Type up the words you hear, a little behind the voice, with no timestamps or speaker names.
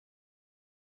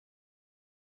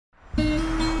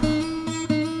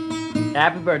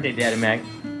Happy birthday, Daddy Mac.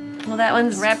 Well, that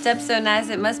one's wrapped up so nice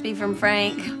it must be from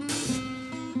Frank.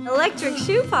 Electric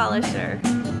shoe polisher.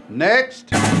 Next.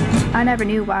 I never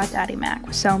knew why Daddy Mac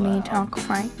was so mean to Uncle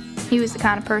Frank. He was the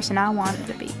kind of person I wanted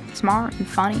to be. Smart and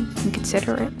funny and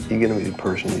considerate. You're gonna be the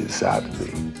person you decide to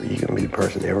be, or you're gonna be the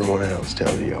person everyone else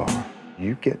tells you are.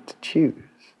 You get to choose.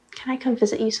 Can I come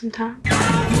visit you sometime?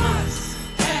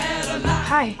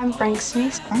 Hi, I'm Frank's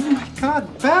niece. Oh my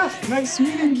God, Beth, nice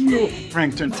meeting you.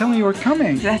 Frank didn't tell me you were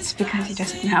coming. That's because he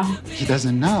doesn't know. He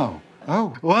doesn't know.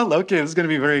 Oh, well, okay, this is gonna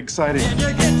be very exciting.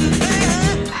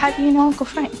 How do you know Uncle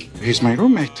Frank? He's my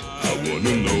roommate.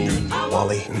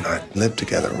 Wally and I lived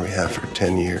together, we have for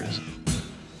 10 years.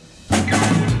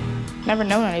 Never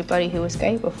known anybody who was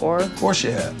gay before. Of course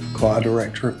you have. Choir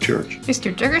director of church.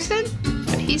 Mr. Dickerson?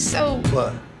 But he's so...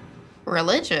 What?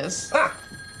 religious. Ah!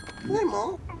 Hey,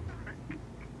 Mom.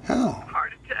 How?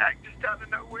 Heart attack just out of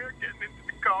nowhere, getting into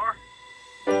the car.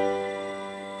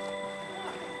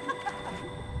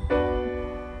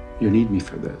 You need me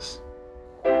for this.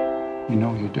 You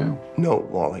know you do. No,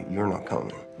 Wally, you're not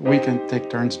coming. We can take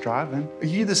turns driving. Are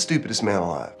you the stupidest man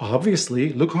alive?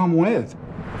 Obviously, look who I'm with.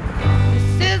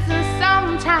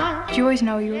 Did you always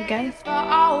know you were gay?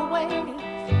 I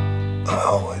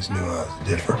always knew I was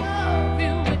different.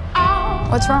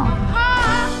 What's wrong?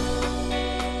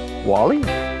 Wally?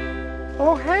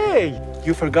 Oh, hey!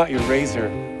 You forgot your razor.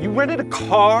 You rented a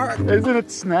car? Isn't it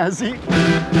snazzy?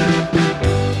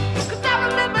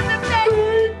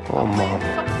 Oh, Mom.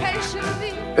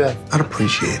 Beth, I'd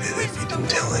appreciate it if you didn't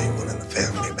tell anyone in the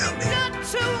family about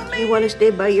me. You want to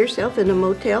stay by yourself in a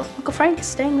motel? Uncle Frank is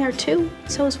staying there too.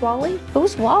 So is Wally.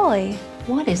 Who's Wally?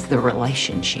 What is the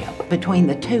relationship between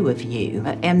the two of you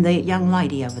and the young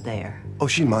lady over there? Oh,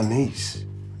 she's my niece.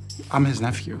 I'm his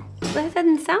nephew. That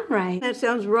doesn't sound right. That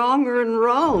sounds wronger and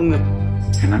wrong.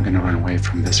 You're not gonna run away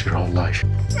from this your whole life.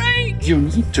 Frank! You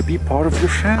need to be part of your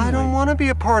family. I don't want to be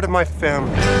a part of my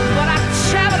family. But I've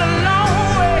traveled a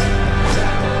long way.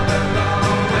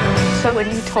 So when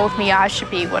you told me I should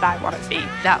be what I want to be,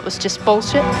 that was just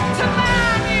bullshit? To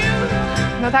find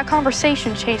you. No, that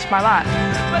conversation changed my life.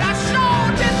 But I sure